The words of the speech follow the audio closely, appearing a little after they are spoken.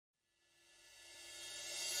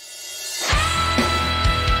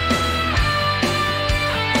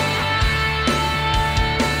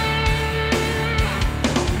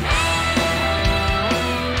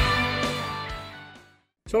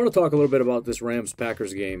want to talk a little bit about this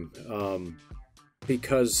Rams-Packers game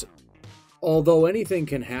because although anything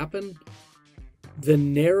can happen, the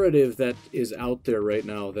narrative that is out there right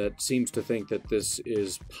now that seems to think that this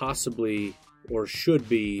is possibly or should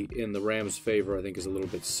be in the Rams' favor, I think is a little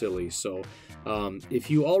bit silly. So if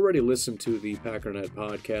you already listened to the Packernet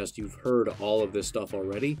podcast, you've heard all of this stuff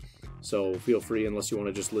already. So feel free, unless you want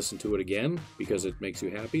to just listen to it again because it makes you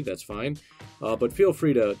happy, that's fine. But feel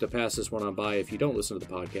free to pass this one on by. If you don't listen to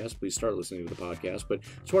the podcast, please start listening to the podcast. But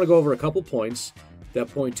just want to go over a couple points that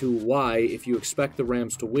point to why, if you expect the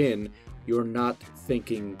Rams to win, you're not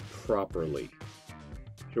thinking properly.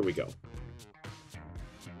 Here we go.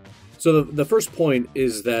 So the first point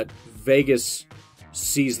is that Vegas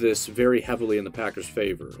sees this very heavily in the Packers'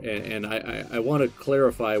 favor. And I want to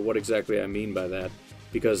clarify what exactly I mean by that,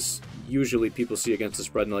 because usually people see against the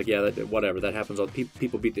spread and like, yeah, whatever, that happens.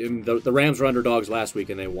 People beat the Rams were underdogs last week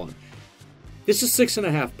and they won. This is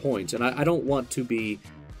 6.5 points, and I don't want to be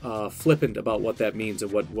flippant about what that means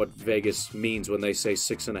and what Vegas means when they say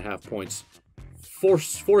 6.5 points.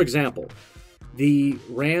 For example, the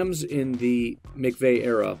Rams in the McVay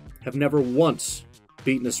era have never once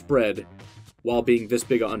beaten a spread while being this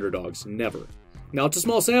big of underdogs. Never. Now, it's a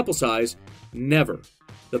small sample size. Never.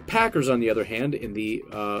 The Packers, on the other hand, in the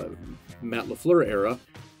Matt LaFleur era,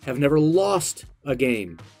 have never lost a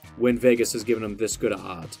game when Vegas has given them this good of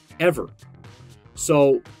odds. Ever.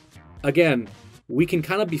 So, again, we can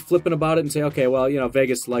kind of be flippant about it and say, okay, well,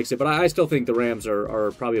 Vegas likes it, but I still think the Rams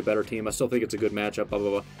are probably a better team. I still think it's a good matchup, blah, blah,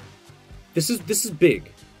 blah. This is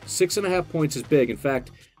big. 6.5 points is big. In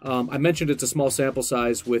fact, I mentioned it's a small sample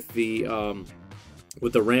size with the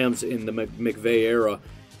Rams in the McVay era,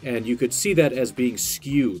 and you could see that as being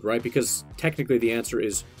skewed, right? Because technically the answer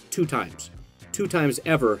is 2 times. 2 times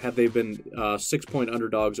ever have they been 6-point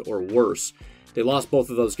underdogs or worse. They lost both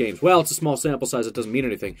of those games. Well, it's a small sample size. It doesn't mean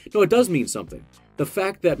anything. No, it does mean something. The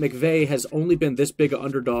fact that McVay has only been this big an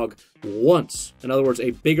underdog once, in other words,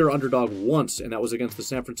 a bigger underdog once, and that was against the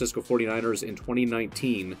San Francisco 49ers in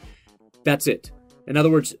 2019, that's it. In other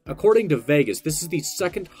words, according to Vegas, this is the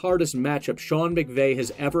second hardest matchup Sean McVay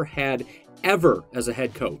has ever had, ever, as a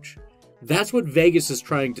head coach. That's what Vegas is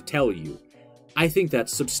trying to tell you. I think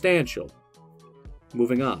that's substantial.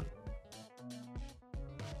 Moving on.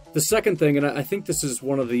 The second thing, and I think this is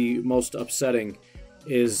one of the most upsetting,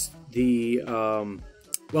 is the,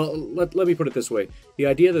 let me put it this way. The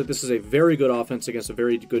idea that this is a very good offense against a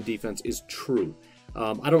very good defense is true.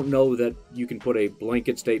 I don't know that you can put a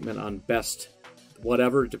blanket statement on best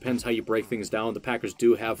whatever. It depends how you break things down. The Packers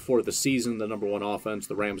do have for the season the number 1 offense.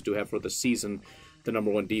 The Rams do have for the season the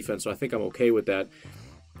number 1 defense, so I think I'm okay with that.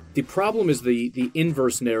 The problem is the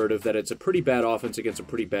inverse narrative that it's a pretty bad offense against a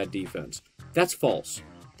pretty bad defense. That's false.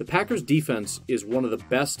 The Packers' defense is one of the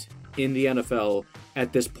best in the NFL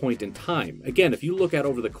at this point in time. Again, if you look at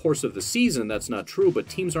over the course of the season, that's not true, but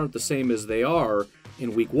teams aren't the same as they are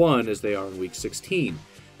in Week 1 as they are in Week 16.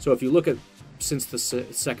 So if you look at since the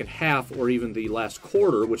second half or even the last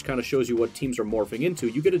quarter, which kind of shows you what teams are morphing into,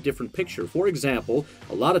 you get a different picture. For example,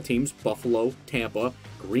 a lot of teams, Buffalo, Tampa,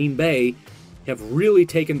 Green Bay, have really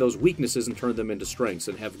taken those weaknesses and turned them into strengths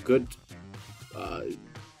and have good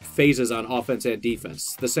phases on offense and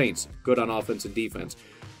defense. The Saints, good on offense and defense.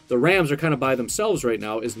 The Rams are kind of by themselves right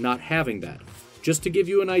now is not having that. Just to give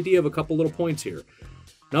you an idea of a couple little points here.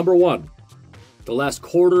 Number 1, the last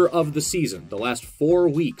quarter of the season, the last 4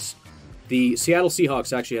 weeks, the Seattle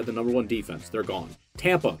Seahawks actually had the number 1 defense. They're gone.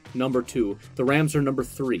 Tampa, number 2. The Rams are number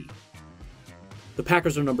 3. The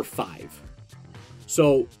Packers are number 5.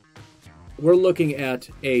 So we're looking at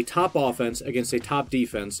a top offense against a top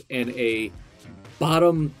defense and a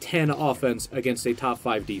bottom 10 offense against a top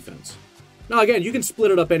 5 defense. Now, again, you can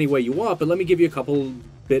split it up any way you want, but let me give you a couple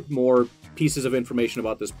bit more pieces of information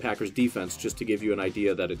about this Packers defense just to give you an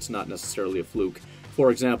idea that it's not necessarily a fluke.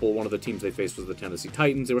 For example, one of the teams they faced was the Tennessee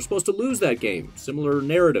Titans. They were supposed to lose that game. Similar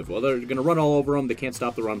narrative. Well, they're going to run all over them. They can't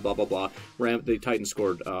stop the run, blah, blah, blah. The Titans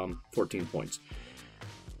scored 14 points.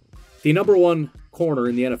 The number 1 corner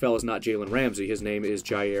in the NFL is not Jalen Ramsey. His name is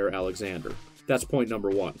Jair Alexander. That's point number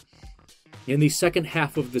 1. In the second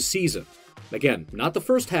half of the season, again, not the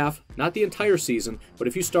first half, not the entire season, but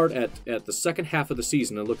if you start at the second half of the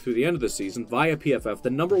season and look through the end of the season, via PFF, the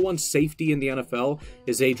number 1 safety in the NFL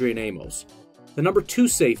is Adrian Amos. The number 2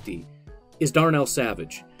 safety is Darnell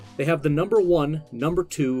Savage. They have the number 1, number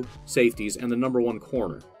 2 safeties, and the number 1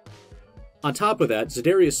 corner. On top of that,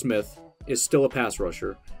 Zadarius Smith is still a pass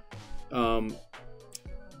rusher.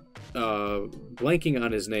 Blanking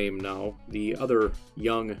on his name now, the other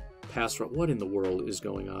young pass rusher. What in the world is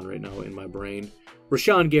going on right now in my brain?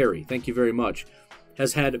 Rashawn Gary, thank you very much,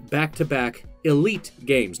 has had back-to-back elite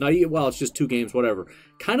games. Now, well, it's just 2 games, whatever.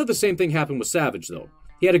 Kind of the same thing happened with Savage, though.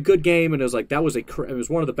 He had a good game, and it was like, it was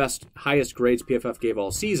one of the best, highest grades PFF gave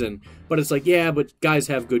all season. But it's like, yeah, but guys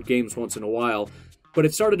have good games once in a while. But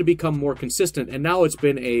it started to become more consistent, and now it's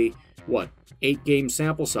been a, 8-game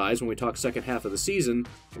sample size when we talk second half of the season,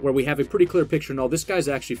 where we have a pretty clear picture. No, this guy's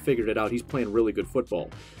actually figured it out. He's playing really good football.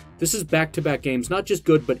 This is back-to-back games, not just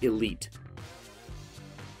good, but elite.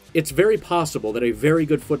 It's very possible that a very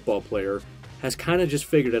good football player has kind of just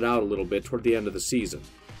figured it out a little bit toward the end of the season.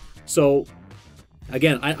 So,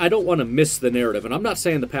 again, I don't want to miss the narrative, and I'm not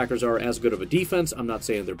saying the Packers are as good of a defense. I'm not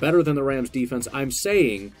saying they're better than the Rams' defense. I'm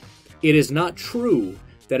saying it is not true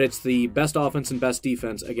that it's the best offense and best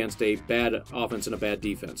defense against a bad offense and a bad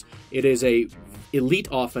defense. It is a elite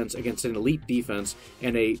offense against an elite defense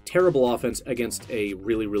and a terrible offense against a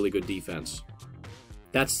really, really good defense.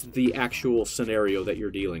 That's the actual scenario that you're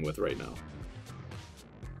dealing with right now.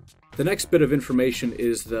 The next bit of information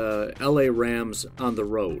is the LA Rams on the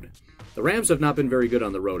road. The Rams have not been very good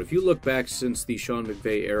on the road. If you look back since the Sean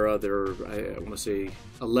McVay era, they're, I want to say,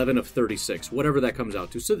 11 of 36, whatever that comes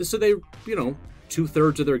out to. So they,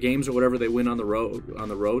 2/3 of their games or whatever they win on the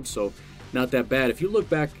road. So not that bad. If you look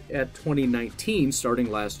back at 2019,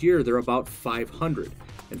 starting last year, they're about 500.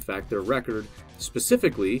 In fact, their record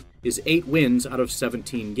specifically is 8 wins out of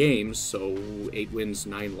 17 games. So 8 wins,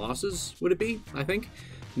 9 losses, would it be, I think?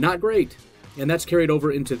 Not great. And that's carried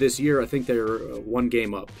over into this year. I think they're 1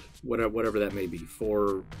 game up, whatever that may be.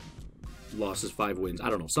 4 losses, 5 wins. I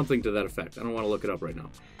don't know, something to that effect. I don't want to look it up right now.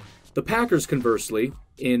 The Packers, conversely,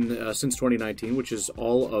 since 2019, which is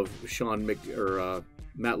all of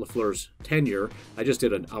Matt LaFleur's tenure. I just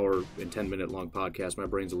did an hour and 10-minute long podcast. My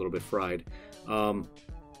brain's a little bit fried.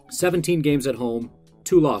 17 games at home,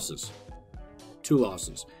 2 losses. 2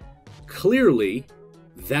 losses. Clearly,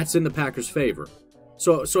 that's in the Packers' favor.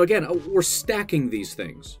 So again, we're stacking these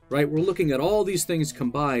things, right? We're looking at all these things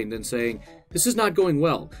combined and saying, this is not going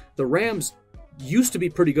well. The Rams used to be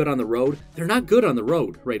pretty good on the road. They're not good on the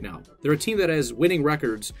road right now. They're a team that has winning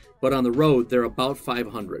records, but on the road, they're about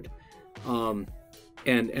 500. And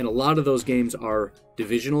a lot of those games are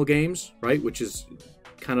divisional games, right? Which is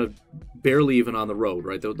kind of barely even on the road,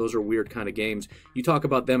 right? Those are weird kind of games. You talk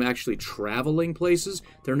about them actually traveling places,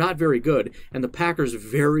 they're not very good. And the Packers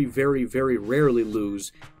very, very, very rarely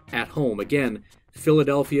lose at home. Again,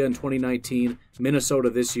 Philadelphia in 2019,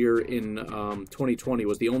 Minnesota this year in 2020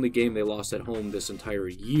 was the only game they lost at home this entire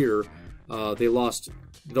year. They lost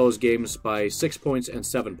those games by 6 points and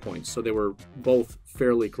 7 points, so they were both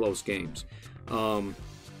fairly close games.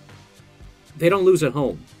 They don't lose at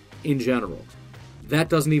home in general. That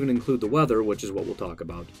doesn't even include the weather, which is what we'll talk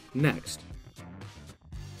about next.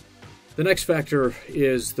 The next factor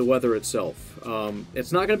is the weather itself.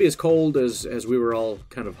 It's not going to be as cold as we were all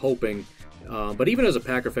kind of hoping. But even as a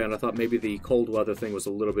Packer fan, I thought maybe the cold weather thing was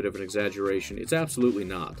a little bit of an exaggeration. It's absolutely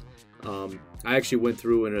not. I actually went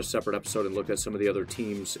through in a separate episode and looked at some of the other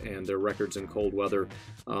teams and their records in cold weather.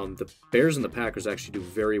 The Bears and the Packers actually do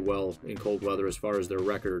very well in cold weather as far as their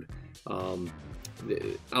record.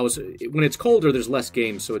 When it's colder, there's less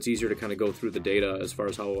games, so it's easier to kind of go through the data as far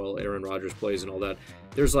as how well Aaron Rodgers plays and all that.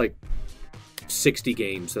 There's like 60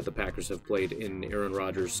 games that the Packers have played in Aaron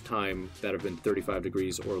Rodgers' time that have been 35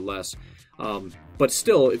 degrees or less. But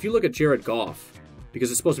still, if you look at Jared Goff,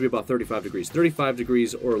 because it's supposed to be about 35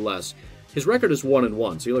 degrees or less, his record is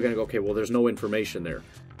 1-1. So you're looking and go, okay, well, there's no information there.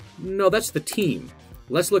 No, that's the team.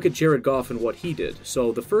 Let's look at Jared Goff and what he did.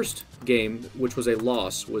 So the first game, which was a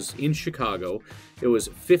loss, was in Chicago. It was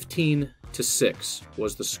 15-6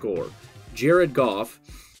 was the score. Jared Goff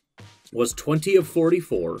was 20 of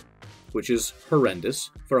 44, which is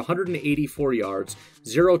horrendous, for 184 yards,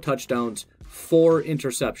 0 touchdowns, 4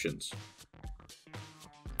 interceptions.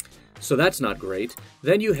 So that's not great.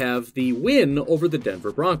 Then you have the win over the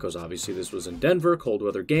Denver Broncos. Obviously, this was in Denver, cold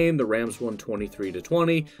weather game. The Rams won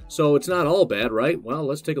 23-20, so it's not all bad, right? Well,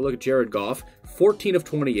 let's take a look at Jared Goff. 14 of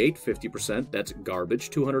 28, 50%. That's garbage.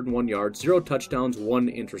 201 yards, 0 touchdowns, 1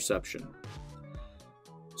 interception.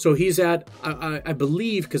 So he's at, I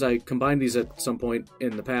believe, because I combined these at some point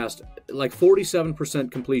in the past, like 47%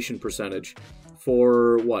 completion percentage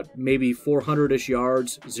for what, maybe 400-ish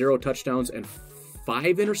yards, 0 touchdowns, and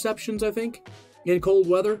 5 interceptions, I think, in cold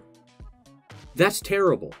weather. That's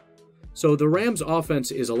terrible. So the Rams'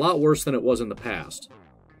 offense is a lot worse than it was in the past.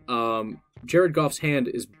 Jared Goff's hand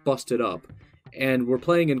is busted up, and we're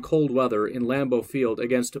playing in cold weather in Lambeau Field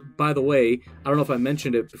against, by the way, I don't know if I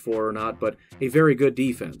mentioned it before or not, but a very good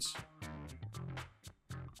defense.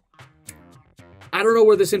 I don't know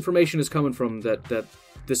where this information is coming from that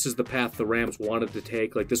this is the path the Rams wanted to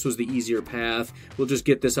take. Like, this was the easier path. We'll just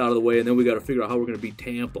get this out of the way, and then we got to figure out how we're going to beat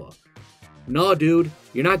Tampa. No, dude,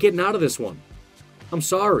 you're not getting out of this one. I'm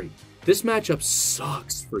sorry. This matchup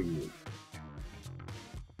sucks for you.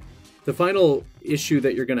 The final issue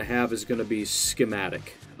that you're going to have is going to be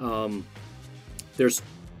schematic. There's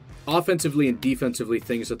offensively and defensively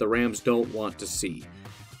things that the Rams don't want to see.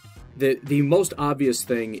 The most obvious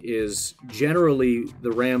thing is generally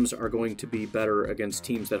the Rams are going to be better against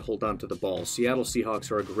teams that hold on to the ball. Seattle Seahawks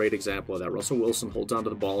are a great example of that. Russell Wilson holds on to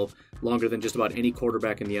the ball longer than just about any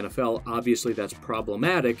quarterback in the NFL. Obviously, that's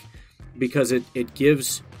problematic because it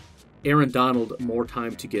gives Aaron Donald more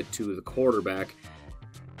time to get to the quarterback.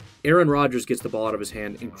 Aaron Rodgers gets the ball out of his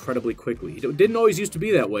hand incredibly quickly. It didn't always used to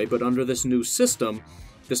be that way, but under this new system,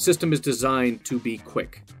 the system is designed to be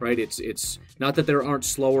quick, right? It's not that there aren't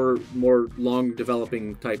slower, more long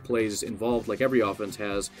developing type plays involved like every offense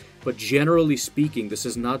has, but generally speaking, this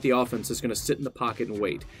is not the offense that's going to sit in the pocket and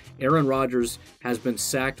wait. Aaron Rodgers has been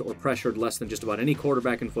sacked or pressured less than just about any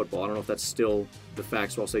quarterback in football. I don't know if that's still the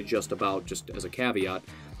fact, so I'll say just about, just as a caveat.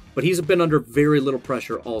 But he's been under very little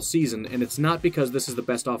pressure all season, and it's not because this is the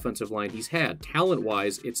best offensive line he's had.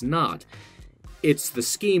 Talent-wise, it's not. It's the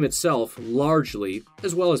scheme itself, largely,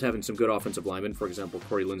 as well as having some good offensive linemen. For example,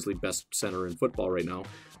 Corey Linsley, best center in football right now.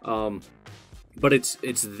 But it's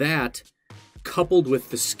that coupled with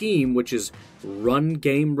the scheme, which is run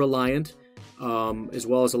game reliant, as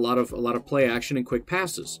well as a lot of play action and quick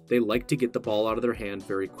passes. They like to get the ball out of their hand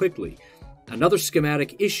very quickly. Another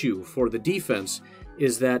schematic issue for the defense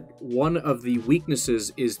is that one of the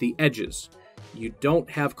weaknesses is the edges. You don't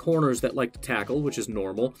have corners that like to tackle, which is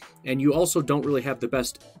normal, and you also don't really have the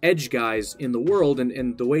best edge guys in the world,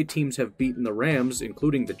 and the way teams have beaten the Rams,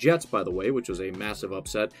 including the Jets, by the way, which was a massive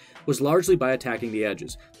upset, was largely by attacking the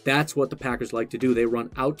edges. That's what the Packers like to do. They run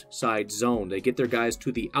outside zone. They get their guys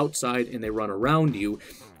to the outside, and they run around you,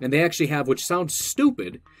 and they actually have, which sounds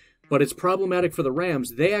stupid, but it's problematic for the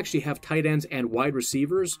Rams, they actually have tight ends and wide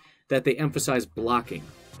receivers that they emphasize blocking.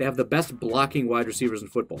 They have the best blocking wide receivers in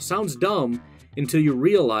football. Sounds dumb until you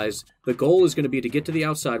realize the goal is going to be to get to the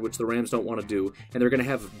outside, which the Rams don't want to do, and they're going to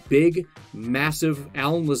have big, massive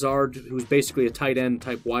Allen Lazard, who's basically a tight end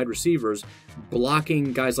type wide receivers,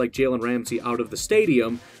 blocking guys like Jalen Ramsey out of the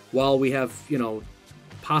stadium, while we have,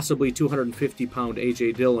 possibly 250-pound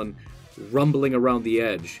A.J. Dillon rumbling around the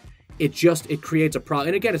edge. It creates a problem.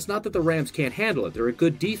 And again, it's not that the Rams can't handle it. They're a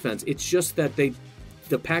good defense. It's just that the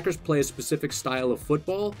Packers play a specific style of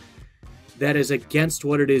football that is against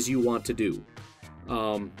what it is you want to do.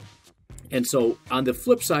 And so on the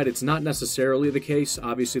flip side, it's not necessarily the case.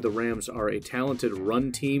 Obviously, the Rams are a talented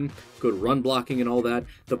run team, good run blocking and all that.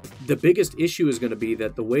 The biggest issue is going to be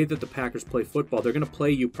that the way that the Packers play football, they're going to play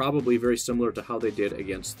you probably very similar to how they did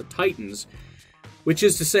against the Titans, which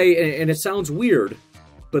is to say, and it sounds weird,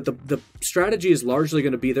 but the strategy is largely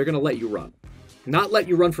going to be they're going to let you run. Not let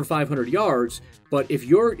you run for 500 yards, but if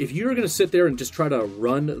you're going to sit there and just try to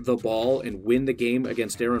run the ball and win the game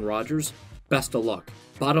against Aaron Rodgers, best of luck.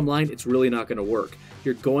 Bottom line, it's really not going to work.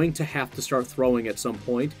 You're going to have to start throwing at some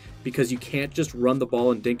point because you can't just run the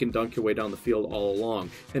ball and dink and dunk your way down the field all along.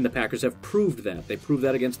 And the Packers have proved that. They proved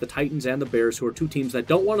that against the Titans and the Bears, who are two teams that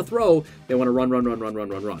don't want to throw. They want to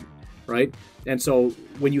run. Right? And so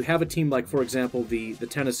when you have a team like, for example, the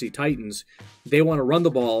Tennessee Titans, they want to run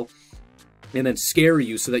the ball and then scare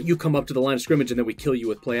you so that you come up to the line of scrimmage and then we kill you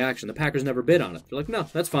with play action. The Packers never bid on it. They're like, no,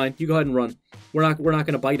 that's fine. You go ahead and run. We're not going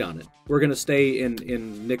to bite on it. We're going to stay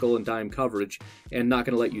in nickel and dime coverage and not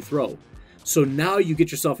going to let you throw. So now you get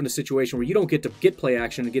yourself in a situation where you don't get to get play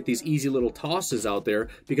action and get these easy little tosses out there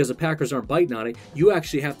because the Packers aren't biting on it. You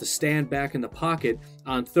actually have to stand back in the pocket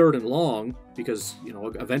on 3rd and long because,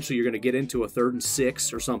 eventually you're going to get into a 3rd and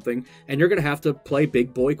 6 or something, and you're going to have to play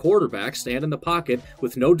big boy quarterback, stand in the pocket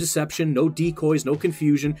with no deception, no decoys, no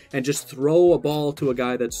confusion, and just throw a ball to a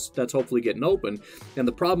guy that's hopefully getting open. And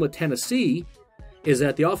the problem with Tennessee is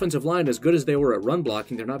that the offensive line, as good as they were at run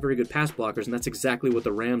blocking, they're not very good pass blockers, and that's exactly what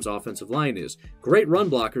the Rams' offensive line is. Great run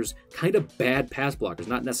blockers, kind of bad pass blockers.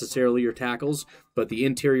 Not necessarily your tackles, but the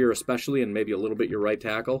interior especially, and maybe a little bit your right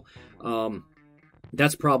tackle.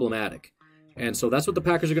 That's problematic. And so that's what the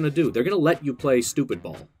Packers are going to do. They're going to let you play stupid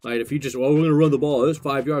ball. Right? If you just, we're going to run the ball. It's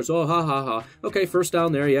 5 yards. Oh, ha, ha, ha. Okay, first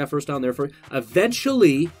down there. Yeah, first down there.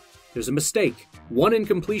 Eventually, there's a mistake. One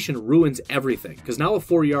incompletion ruins everything, because now a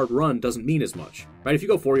 4-yard run doesn't mean as much, right? If you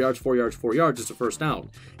go 4 yards, 4 yards, 4 yards, it's a first down.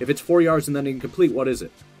 If it's 4 yards and then incomplete, what is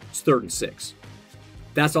it? It's 3rd and 6.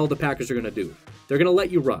 That's all the Packers are going to do. They're going to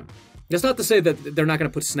let you run. That's not to say that they're not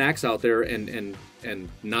going to put snacks out there and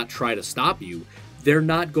not try to stop you. they're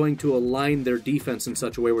not going to align their defense in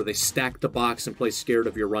such a way where they stack the box and play scared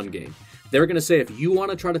of your run game. They're going to say, if you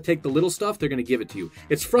want to try to take the little stuff, they're going to give it to you.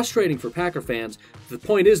 It's frustrating for Packer fans. The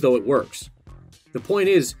point is, though, it works. The point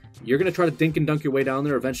is, you're going to try to dink and dunk your way down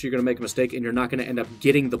there. Eventually, you're going to make a mistake, and you're not going to end up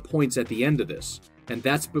getting the points at the end of this. And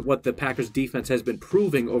that's what the Packers defense has been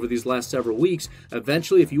proving over these last several weeks.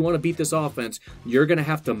 Eventually, if you want to beat this offense, you're going to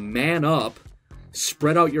have to man up,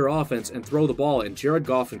 spread out your offense, and throw the ball. And Jared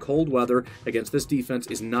Goff in cold weather against this defense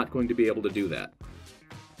is not going to be able to do that.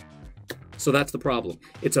 So that's the problem.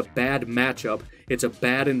 It's a bad matchup. It's a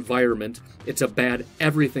bad environment. It's a bad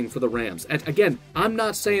everything for the Rams. And again, I'm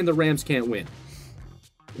not saying the Rams can't win.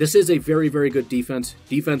 This is a very, very good defense.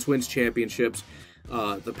 Defense wins championships.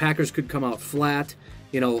 The Packers could come out flat.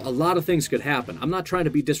 A lot of things could happen. I'm not trying to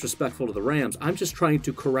be disrespectful to the Rams. I'm just trying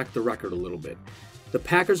to correct the record a little bit. The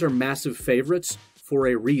Packers are massive favorites for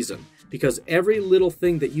a reason, because every little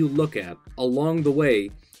thing that you look at along the way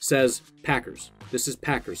says Packers. This is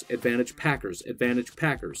Packers, advantage Packers, advantage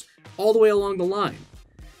Packers, all the way along the line.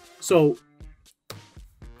 So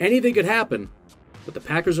anything could happen, but the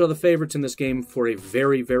Packers are the favorites in this game for a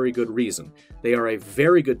very, very good reason. They are a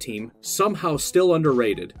very good team, somehow still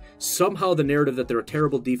underrated. Somehow the narrative that they're a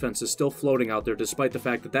terrible defense is still floating out there, despite the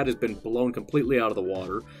fact that that has been blown completely out of the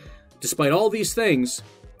water. Despite all these things,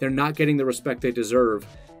 they're not getting the respect they deserve.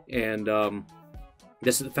 And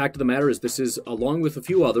the fact of the matter is, this is, along with a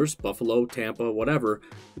few others, Buffalo, Tampa, whatever,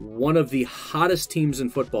 one of the hottest teams in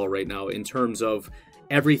football right now in terms of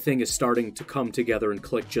everything is starting to come together and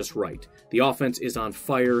click just right. The offense is on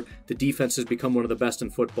fire. The defense has become one of the best in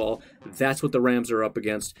football. That's what the Rams are up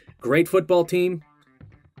against. Great football team.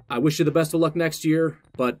 I wish you the best of luck next year,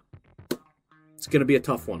 but it's going to be a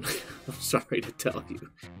tough one. I'm sorry to tell you.